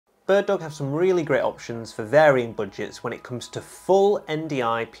BirdDog have some really great options for varying budgets when it comes to full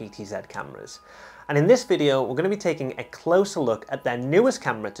NDI PTZ cameras. And in this video, we're going to be taking a closer look at their newest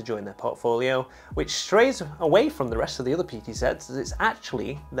camera to join their portfolio, which strays away from the rest of the other PTZs as it's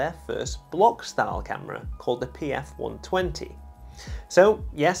actually their first block style camera called the PF120. So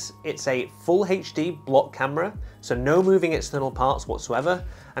yes, it's a full HD block camera, so no moving external parts whatsoever,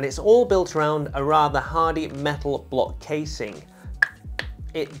 and it's all built around a rather hardy metal block casing.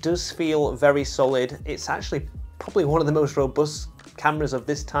 It does feel very solid. It's actually probably one of the most robust cameras of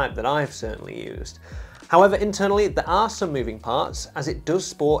this type that I've certainly used. However, internally there are some moving parts as it does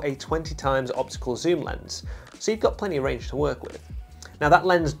sport a 20x optical zoom lens, so you've got plenty of range to work with. Now that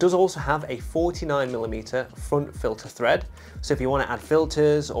lens does also have a 49mm front filter thread, so if you want to add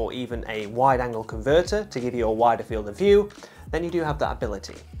filters or even a wide angle converter to give you a wider field of view, then you do have that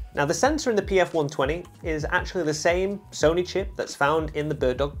ability. Now the sensor in the PF120 is actually the same Sony chip that's found in the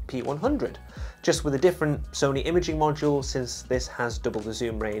BirdDog P100, just with a different Sony imaging module since this has double the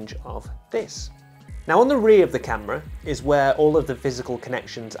zoom range of this. Now on the rear of the camera is where all of the physical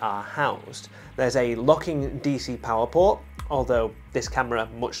connections are housed. There's a locking DC power port, although this camera,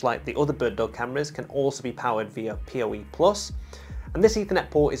 much like the other BirdDog cameras, can also be powered via PoE+, and this Ethernet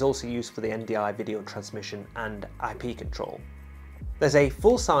port is also used for the NDI video transmission and IP control. There's a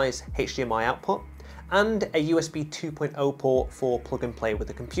full-size HDMI output and a USB 2.0 port for plug and play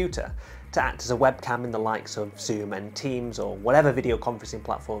with a computer to act as a webcam in the likes of Zoom and Teams or whatever video conferencing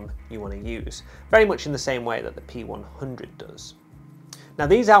platform you want to use, very much in the same way that the P100 does. Now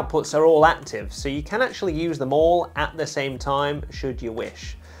these outputs are all active, so you can actually use them all at the same time should you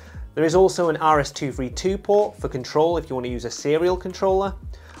wish. There is also an RS-232 port for control if you want to use a serial controller,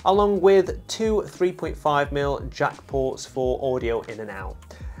 along with two 3.5mm jack ports for audio in and out.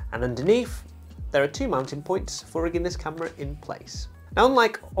 And underneath, there are two mounting points for rigging this camera in place. Now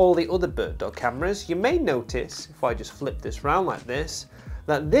unlike all the other BirdDog cameras, you may notice, if I just flip this round like this,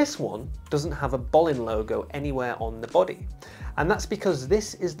 that this one doesn't have a Bolin logo anywhere on the body. And that's because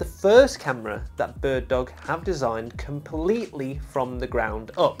this is the first camera that BirdDog have designed completely from the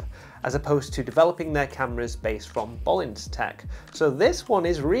ground up, as opposed to developing their cameras based from Bolin's tech. So this one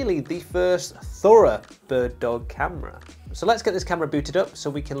is really the first thorough BirdDog camera. So let's get this camera booted up so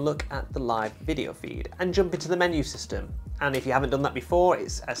we can look at the live video feed and jump into the menu system. And if you haven't done that before,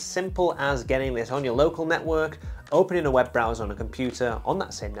 it's as simple as getting this on your local network, opening a web browser on a computer on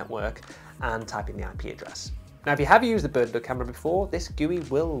that same network, and typing the IP address. Now if you have used the BirdDog camera before, this GUI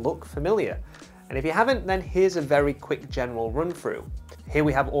will look familiar. And if you haven't, then here's a very quick general run through. Here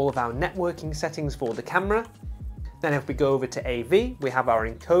we have all of our networking settings for the camera. Then if we go over to AV, we have our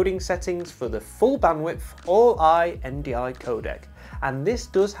encoding settings for the full bandwidth all-I NDI codec. And this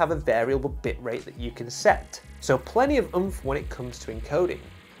does have a variable bitrate that you can set. So plenty of oomph when it comes to encoding.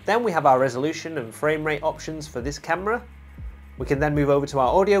 Then we have our resolution and frame rate options for this camera. We can then move over to our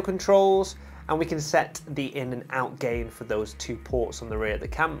audio controls, and we can set the in and out gain for those two ports on the rear of the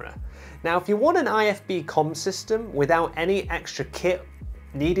camera. Now if you want an IFB comm system without any extra kit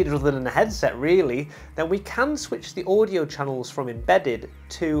needed other than a headset really, then we can switch the audio channels from embedded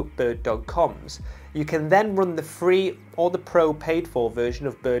to BirdDog comms. You can then run the free or the pro paid for version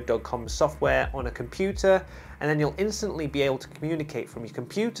of BirdDog comms software on a computer, and then you'll instantly be able to communicate from your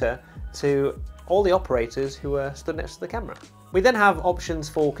computer to all the operators who are stood next to the camera. We then have options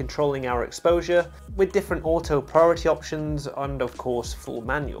for controlling our exposure with different auto priority options and of course full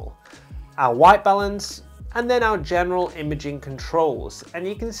manual. Our white balance, and then our general imaging controls, and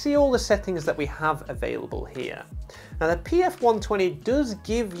you can see all the settings that we have available here. Now the PF120 does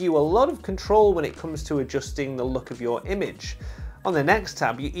give you a lot of control when it comes to adjusting the look of your image. On the next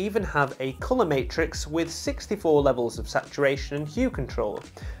tab you even have a colour matrix with 64 levels of saturation and hue control,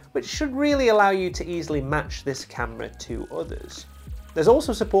 which should really allow you to easily match this camera to others. There's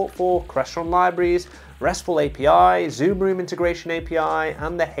also support for Crestron libraries, RESTful API, Zoom Room Integration API,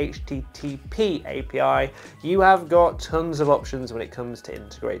 and the HTTP API. You have got tons of options when it comes to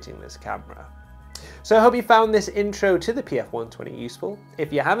integrating this camera. So I hope you found this intro to the PF120 useful.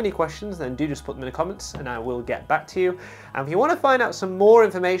 If you have any questions, then do just put them in the comments and I will get back to you. And if you want to find out some more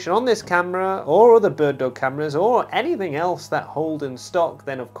information on this camera or other BirdDog cameras or anything else that Holden stock,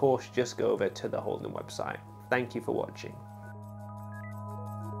 then of course just go over to the Holden website. Thank you for watching.